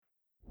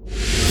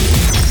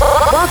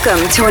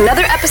Welcome to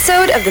another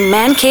episode of the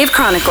Man Cave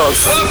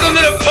Chronicles. Welcome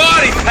to the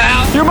party,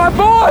 pal! You're my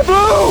boy,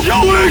 Blue!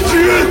 Yo,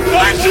 Adrian!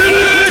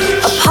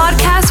 A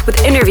podcast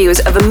with interviews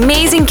of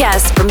amazing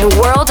guests from the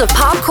world of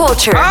pop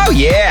culture. Oh,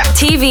 yeah!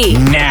 TV.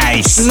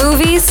 Nice!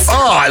 Movies.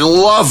 Oh, I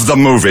love the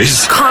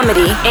movies!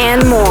 Comedy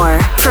and more.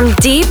 From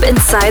deep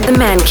inside the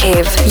Man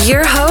Cave,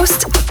 your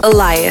host,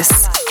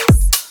 Elias.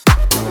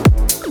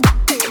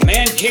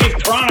 Man Cave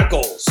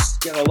Chronicles.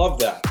 Gotta love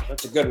that.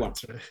 That's a good one.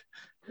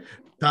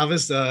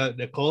 Thomas,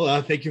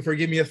 Nicole, thank you for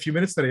giving me a few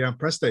minutes today on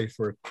press day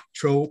for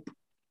Troppo,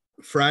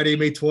 Friday,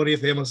 May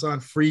 20th,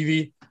 Amazon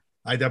Freevee.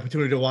 I had the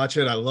opportunity to watch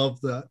it. I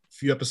love the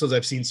few episodes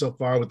I've seen so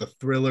far with the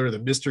thriller, the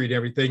mystery, and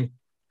everything.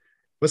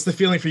 What's the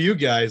feeling for you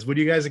guys? What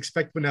do you guys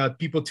expect when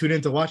people tune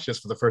in to watch this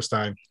for the first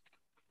time?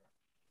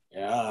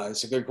 Yeah,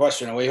 it's a good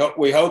question. We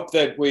hope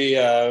that we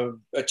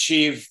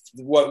achieve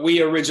what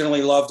we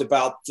originally loved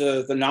about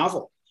the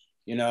novel.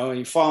 You know,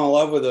 you fall in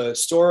love with the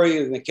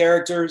story and the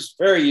characters,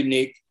 very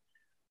unique.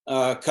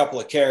 Couple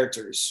of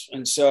characters,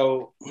 and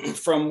so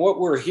from what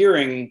we're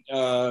hearing,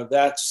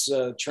 that's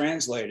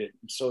translated,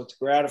 so it's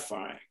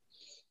gratifying.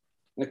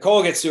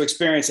 Nicole gets to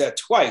experience that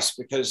twice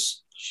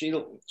because she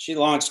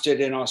launched it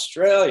in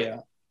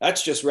Australia.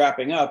 That's just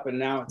wrapping up, and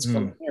now it's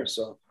coming here.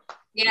 So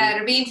yeah,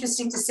 it'll be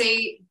interesting to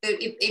see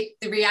if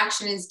the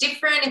reaction is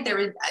different, if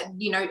there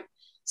are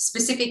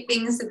specific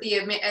things that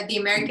the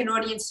American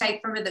audience take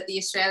from it that the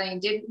Australian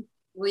didn't.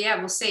 Well, yeah,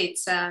 we'll see.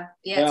 It's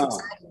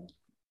exciting.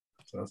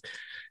 So,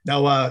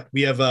 now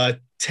we have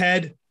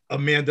Ted,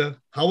 Amanda.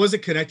 How was it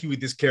connecting with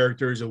these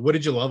characters, and what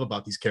did you love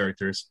about these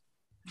characters?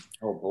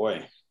 Oh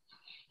boy,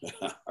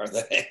 are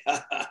they?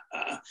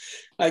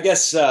 I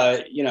guess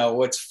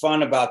what's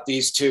fun about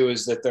these two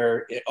is that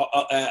they're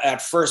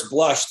at first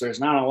blush. There's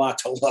not a lot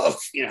to love.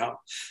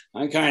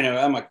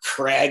 I'm a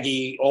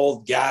craggy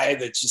old guy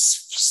that's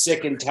just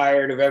sick and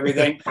tired of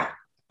everything.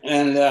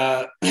 And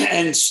then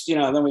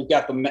we've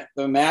got the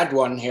mad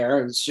one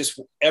here. It's just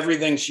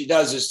everything she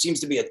does seems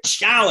to be a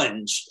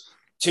challenge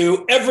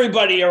to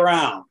everybody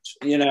around.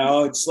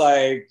 It's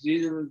like,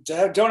 you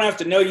don't have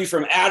to know you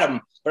from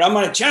Adam, but I'm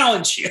going to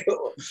challenge you.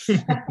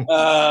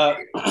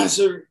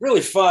 So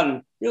really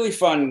fun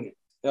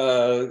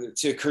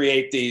to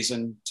create these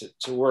and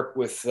to work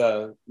with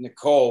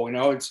Nicole.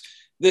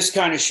 This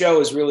kind of show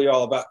is really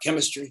all about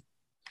chemistry.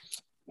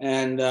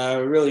 And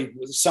really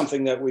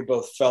something that we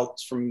both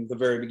felt from the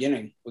very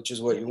beginning, which is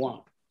what you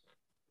want.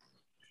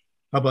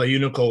 How about you,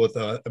 Nicole, with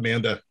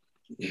Amanda?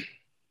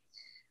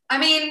 I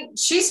mean,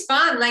 she's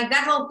fun. Like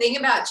that whole thing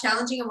about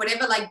challenging or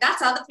whatever, like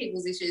that's other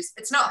people's issues.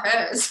 It's not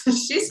hers.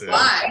 She's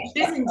fine.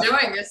 She's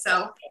enjoying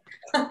herself.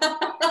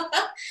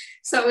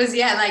 So it was,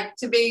 like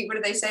to be, what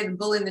do they say, the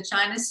bull in the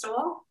China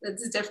store?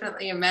 That's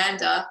definitely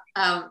Amanda.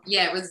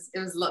 It was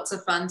lots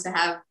of fun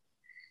to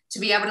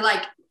be able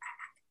to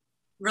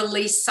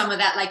release some of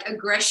that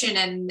aggression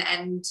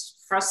and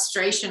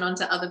frustration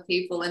onto other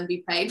people and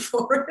be paid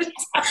for it.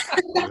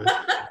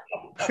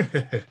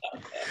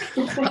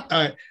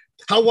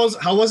 How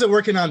was it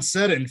working on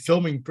set and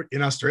filming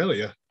in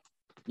Australia?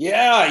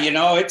 Yeah,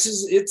 it's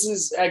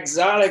as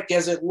exotic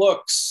as it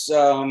looks.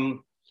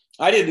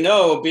 I didn't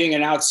know, being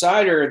an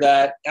outsider,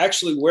 that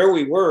actually where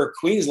we were,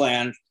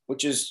 Queensland,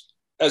 which is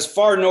as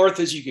far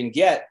north as you can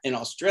get in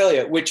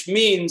Australia, which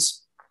means,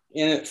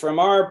 from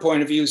our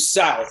point of view,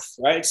 south,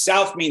 right?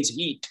 South means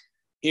heat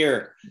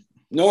here.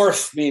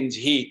 North means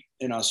heat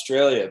in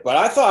Australia. But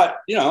I thought,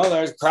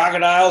 there's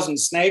crocodiles and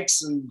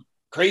snakes and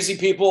crazy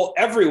people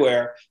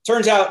everywhere.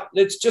 Turns out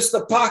it's just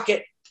the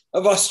pocket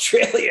of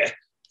Australia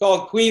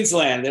called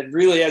Queensland that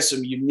really has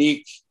some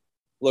unique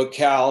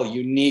locale,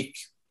 unique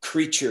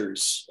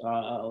creatures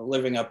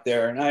living up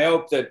there. And I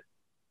hope that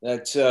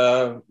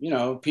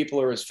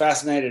people are as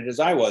fascinated as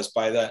I was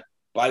by that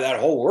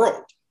whole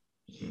world.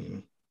 Mm-hmm.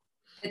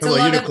 It's a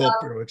lot of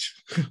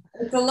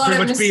pretty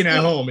much being at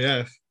home,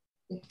 yeah.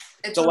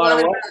 It's a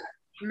lot of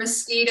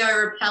mosquito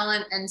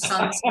repellent and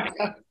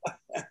sunscreen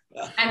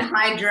and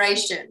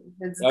hydration.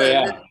 It's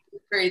the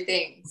three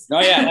things.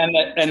 Oh yeah,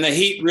 and the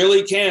heat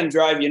really can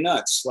drive you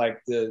nuts.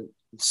 Like the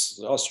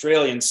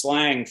Australian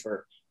slang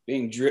for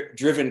being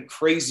driven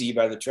crazy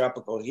by the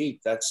tropical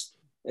heat.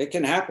 It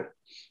can happen.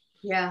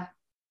 Yeah.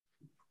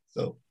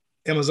 So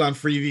Amazon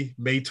Freevee,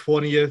 May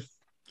 20th.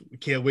 We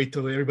can't wait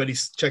till everybody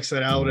checks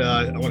that out.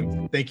 I want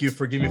to thank you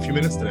for giving me a few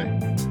minutes today.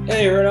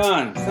 Hey, right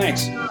on.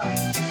 Thanks.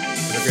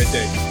 Have a great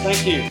day.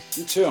 Thank you.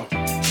 You too.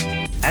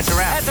 That's a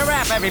wrap. That's a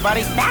wrap,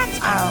 everybody. That's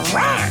a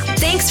wrap.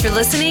 Thanks for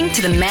listening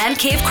to the Man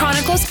Cave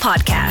Chronicles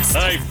podcast.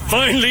 I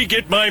finally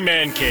get my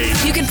man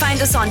cave. You can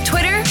find us on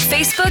Twitter,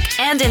 Facebook,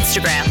 and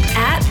Instagram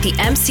at the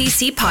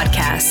MCC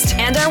Podcast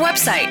and our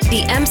website,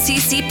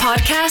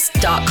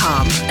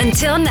 themccpodcast.com.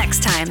 Until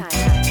next time.